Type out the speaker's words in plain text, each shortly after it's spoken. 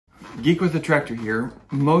Geek with a Tractor here.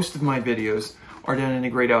 Most of my videos are done in the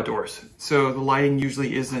great outdoors, so the lighting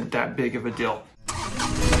usually isn't that big of a deal.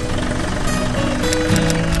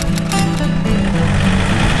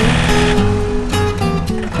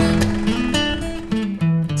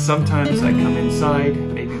 Sometimes I come inside,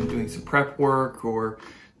 maybe I'm doing some prep work or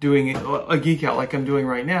doing a geek out like I'm doing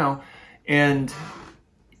right now, and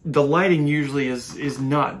the lighting usually is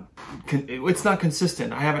not, it's not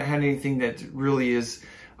consistent. I haven't had anything that really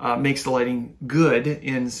makes the lighting good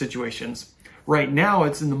in situations. Right now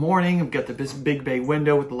it's in the morning, I've got this big bay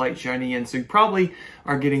window with the light shining in, so you probably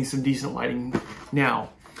are getting some decent lighting now.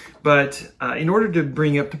 But in order to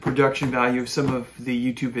bring up the production value of some of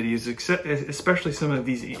the YouTube videos, especially some of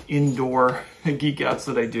these indoor geek outs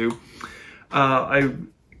that I do, I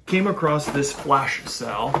came across this flash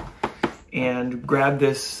cell and grabbed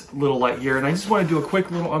this little light here, and I just want to do a quick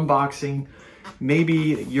little unboxing.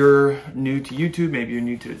 Maybe you're new to YouTube, maybe you're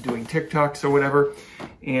new to doing TikToks or whatever,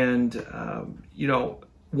 and you know,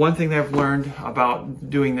 one thing that I've learned about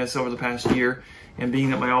doing this over the past year, and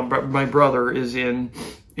being that my brother is in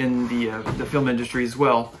the film industry as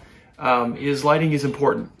well, is lighting is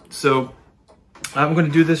important. So I'm going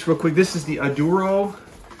to do this real quick. This is the Aduro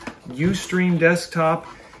Ustream desktop.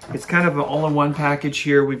 It's kind of an all-in-one package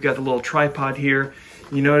here. We've got the little tripod here.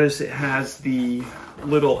 You notice it has the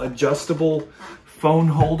little adjustable phone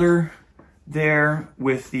holder there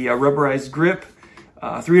with the rubberized grip,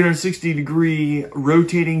 360-degree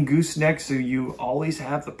rotating gooseneck, so you always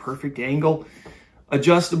have the perfect angle.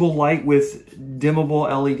 Adjustable light with dimmable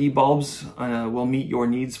LED bulbs will meet your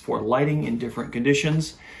needs for lighting in different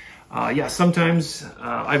conditions. Yeah, sometimes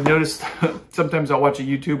I've noticed, sometimes I'll watch a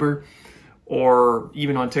YouTuber or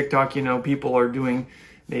even on TikTok, you know, people are doing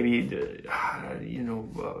maybe, you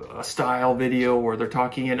know, a style video where they're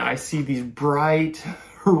talking and I see these bright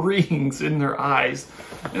rings in their eyes.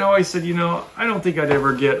 And I always said, you know, I don't think I'd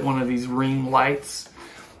ever get one of these ring lights.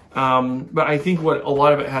 But I think what a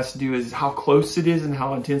lot of it has to do is how close it is and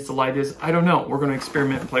how intense the light is. I don't know. We're going to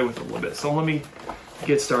experiment and play with it a little bit. So let me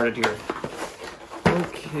get started here.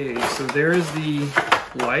 Okay, so there's the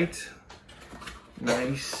light.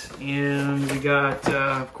 Nice. And we got,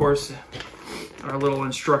 of course, our little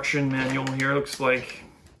instruction manual here. Looks like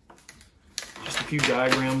just a few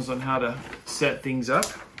diagrams on how to set things up.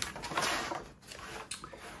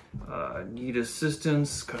 Need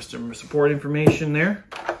assistance, customer support information there.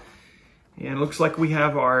 And it looks like we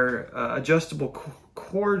have our adjustable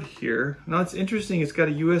cord here. Now it's interesting, it's got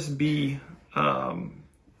a USB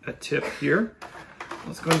a tip here.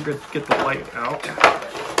 Let's go and get the light out.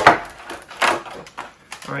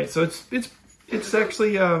 All right, so it's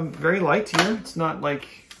actually very light here. It's not like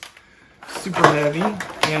super heavy,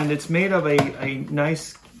 and it's made of a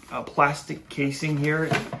nice plastic casing here,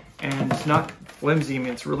 and it's not flimsy. I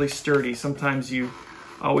mean, it's really sturdy. Sometimes you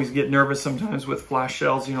always get nervous sometimes with flash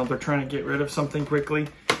shells, you know, they're trying to get rid of something quickly.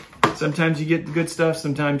 Sometimes you get good stuff,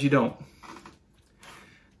 sometimes you don't.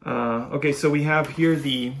 Okay, so we have here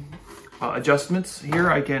the adjustments. Here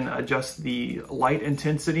I can adjust the light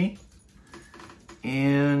intensity,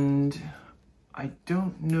 and I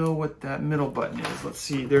don't know what that middle button is. Let's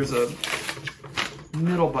see, there's a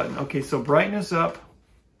middle button. Okay, so brightness up,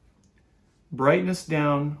 brightness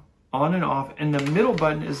down, on and off, and the middle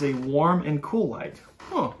button is a warm and cool light.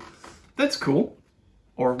 Oh, that's cool.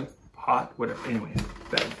 Or hot, whatever. Anyway,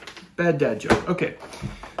 bad dad joke. Okay,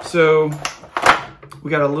 so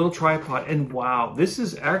we got a little tripod, and wow, this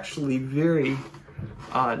is actually very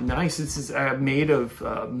nice. This is made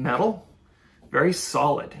of metal, very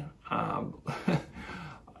solid.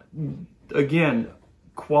 Again,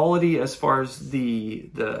 quality as far as the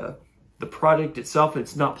product itself,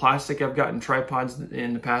 it's not plastic. I've gotten tripods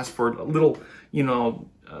in the past for little, you know,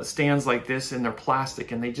 stands like this, and they're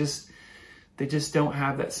plastic, and they just don't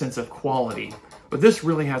have that sense of quality. But this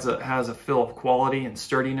really has a feel of quality and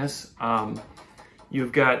sturdiness.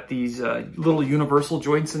 You've got these little universal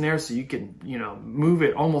joints in there, so you can, you know, move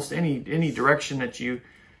it almost any direction that you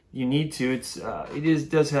need to. It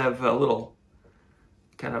does have a little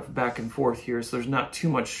kind of back and forth here, so there's not too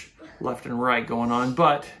much left and right going on,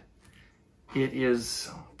 but it is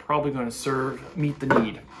probably going to meet the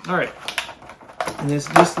need. All right, and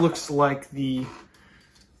this looks like the,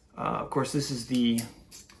 of course, this is the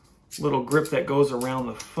little grip that goes around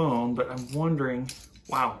the phone, but I'm wondering,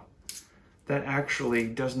 wow, that actually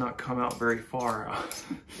does not come out very far.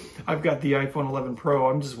 I've got the iPhone 11 Pro.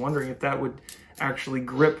 I'm just wondering if that would actually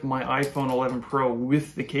grip my iPhone 11 Pro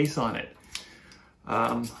with the case on it.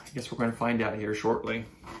 I guess we're going to find out here shortly.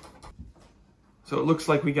 So it looks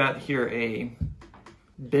like we got here a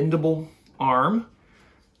bendable arm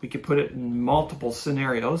we could put it in multiple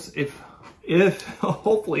scenarios. If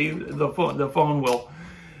hopefully the phone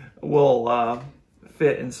will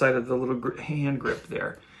fit inside of the little hand grip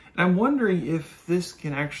there. And I'm wondering if this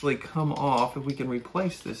can actually come off, if we can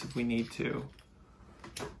replace this if we need to.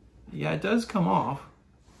 Yeah, it does come off,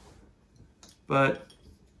 but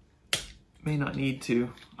may not need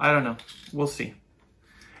to. I don't know. We'll see.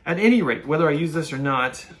 At any rate, whether I use this or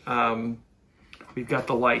not, we've got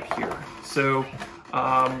the light here. So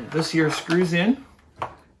this here screws in.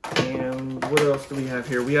 And what else do we have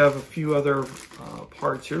here? We have a few other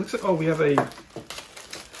parts here. Looks like, oh, we have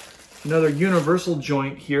another universal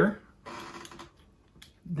joint here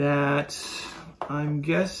that I'm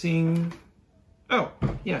guessing, oh,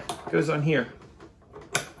 yeah, goes on here.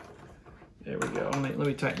 There we go. Let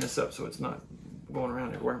me tighten this up so it's not going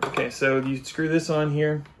around everywhere. Okay, so you screw this on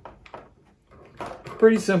here.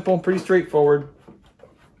 Pretty simple, pretty straightforward.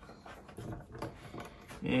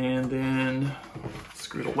 And then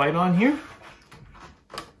screw the light on here.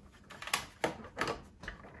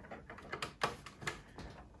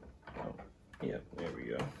 Oh, yep, there we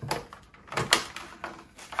go.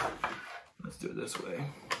 Let's do it this way.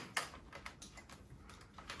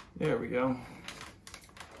 There we go.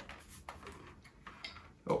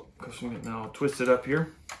 Oh, now I'll twist it up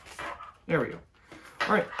here. There we go.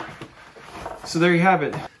 All right. So there you have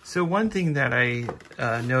it. So one thing that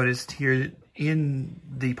I noticed here in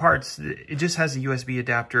the parts, it just has a USB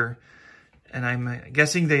adapter, and I'm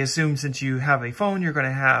guessing they assume since you have a phone, you're going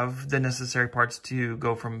to have the necessary parts to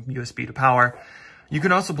go from USB to power. You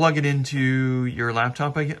can also plug it into your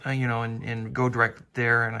laptop, you know, and go direct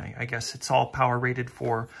there, and I guess it's all power rated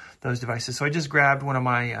for those devices. So I just grabbed one of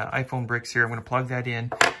my iPhone bricks here. I'm going to plug that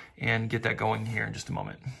in and get that going here in just a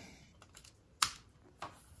moment.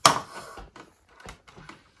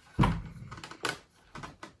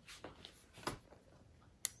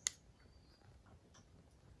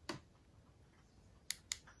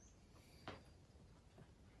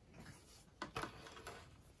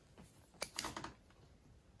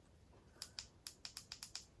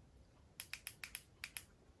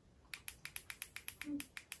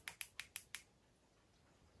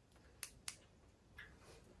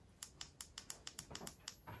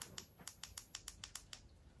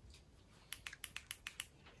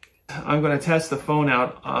 I'm going to test the phone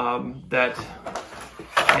out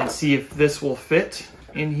and see if this will fit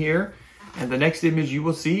in here. And the next image you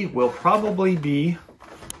will see will probably be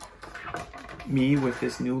me with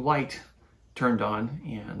this new light turned on,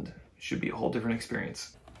 and should be a whole different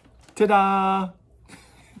experience. Ta-da!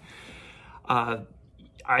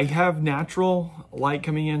 I have natural light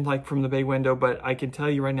coming in like from the bay window, but I can tell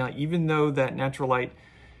you right now, even though that natural light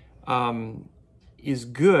is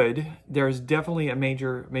good, there's definitely a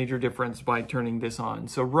major difference by turning this on.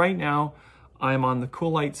 So right now I'm on the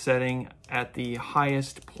cool light setting at the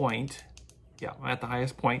highest point. Yeah, I'm at the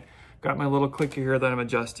highest point. Got my little clicker here that I'm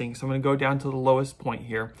adjusting. So I'm going to go down to the lowest point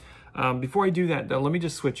here. Before I do that though, let me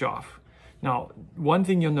just switch off. Now, one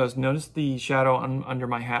thing you'll notice the shadow under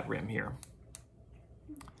my hat rim here.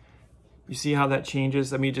 You see how that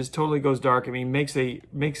changes? I mean, it just totally goes dark. I mean,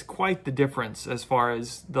 makes quite the difference as far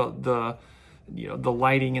as the you know, the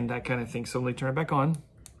lighting and that kind of thing. So let me turn it back on,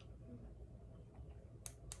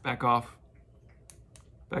 back off,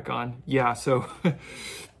 back on. Yeah, so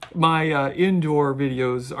my indoor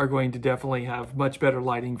videos are going to definitely have much better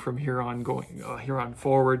lighting from here on here on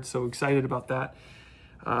forward. So excited about that.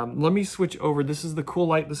 Let me switch over. This is the cool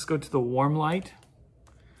light. Let's go to the warm light.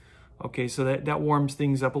 Okay, so that warms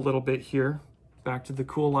things up a little bit here. Back to the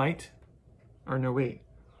cool light. Or no, wait.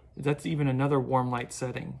 That's even another warm light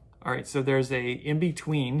setting. All right, so there's a in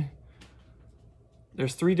between.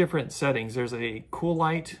 There's 3 different settings. There's a cool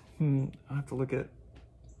light. I have to look at.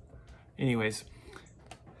 Anyways,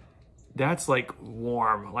 that's like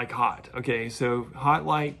warm, like hot. Okay, so hot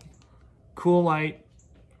light, cool light,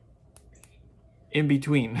 in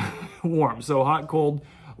between, warm. So hot, cold.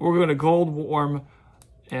 We're going to cold, warm,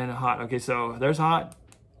 and hot. Okay, so there's hot,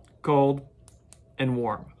 cold, and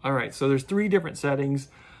warm. All right, so there's 3 different settings.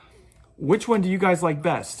 Which one do you guys like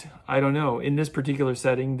best? I don't know. In this particular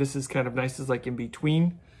setting, this is kind of nice. It's like in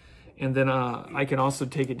between. And then I can also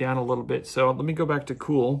take it down a little bit. So let me go back to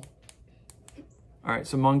cool. All right,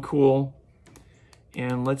 so I'm on cool.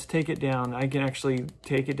 And let's take it down. I can actually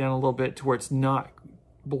take it down a little bit to where it's not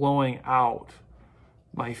blowing out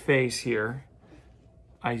my face here.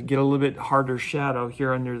 I get a little bit harder shadow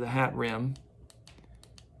here under the hat rim.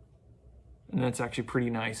 And that's actually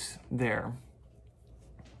pretty nice there.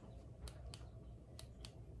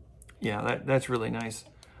 Yeah, that's really nice.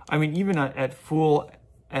 I mean, even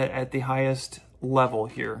at the highest level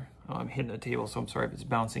here, I'm hitting the table, so I'm sorry if it's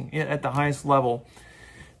bouncing. At the highest level,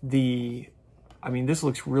 I mean, this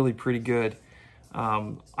looks really pretty good.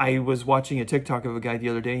 I was watching a TikTok of a guy the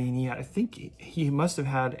other day, and I think he must have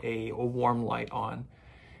had a warm light on,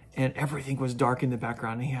 and everything was dark in the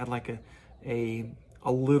background. He had like a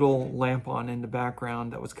little lamp on in the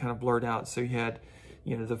background that was kind of blurred out, so he had,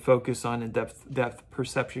 you know, the focus on and depth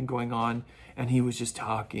perception going on, and he was just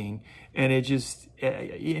talking, and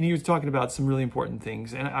and he was talking about some really important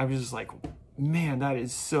things, and I was just like, man, that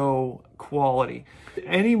is so quality.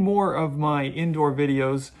 Any more of my indoor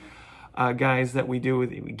videos, guys, that we do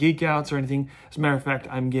with Geek Outs or anything, as a matter of fact,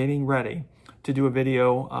 I'm getting ready to do a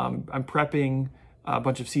video. I'm prepping a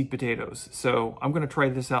bunch of seed potatoes, so I'm going to try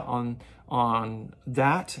this out on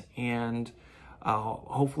that, and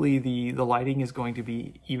hopefully the lighting is going to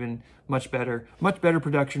be even much better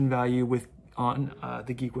production value on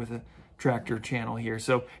the Geek with a Tractor channel here.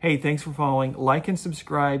 So hey, thanks for following. Like and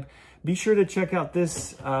subscribe. Be sure to check out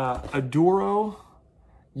this Aduro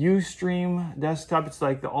Ustream desktop. It's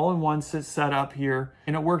like the all-in-one setup here,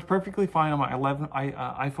 and it works perfectly fine on my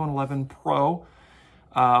iPhone 11 Pro.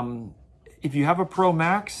 If you have a Pro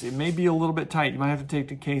Max, it may be a little bit tight. You might have to take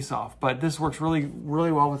the case off, but this works really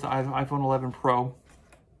well with the iPhone 11 Pro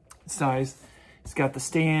size. It's got the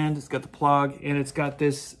stand, it's got the plug, and it's got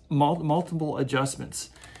this multiple adjustments.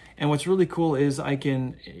 And what's really cool is I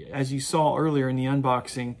can, as you saw earlier in the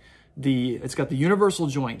unboxing, it's got the universal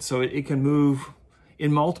joint, so it can move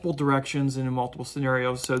in multiple directions and in multiple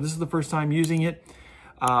scenarios. So this is the first time using it,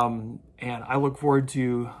 and I look forward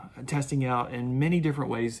to testing it out in many different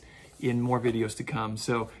ways in more videos to come.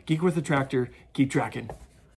 So Geek with the Tractor, keep tracking.